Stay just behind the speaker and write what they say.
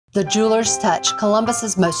The Jeweler's Touch,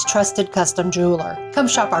 Columbus's most trusted custom jeweler. Come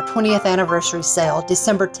shop our 20th anniversary sale,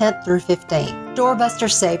 December 10th through 15th.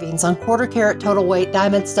 Doorbuster savings on quarter-carat total weight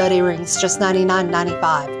diamond stud earrings, just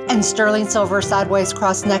 $99.95. And sterling silver sideways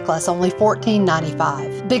cross necklace, only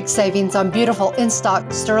 $14.95. Big savings on beautiful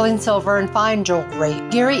in-stock sterling silver and fine jewelry.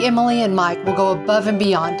 Gary, Emily, and Mike will go above and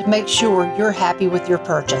beyond to make sure you're happy with your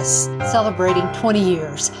purchase. Celebrating 20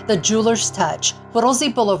 years, The Jeweler's Touch, Whittlesey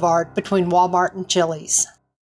Boulevard between Walmart and Chili's.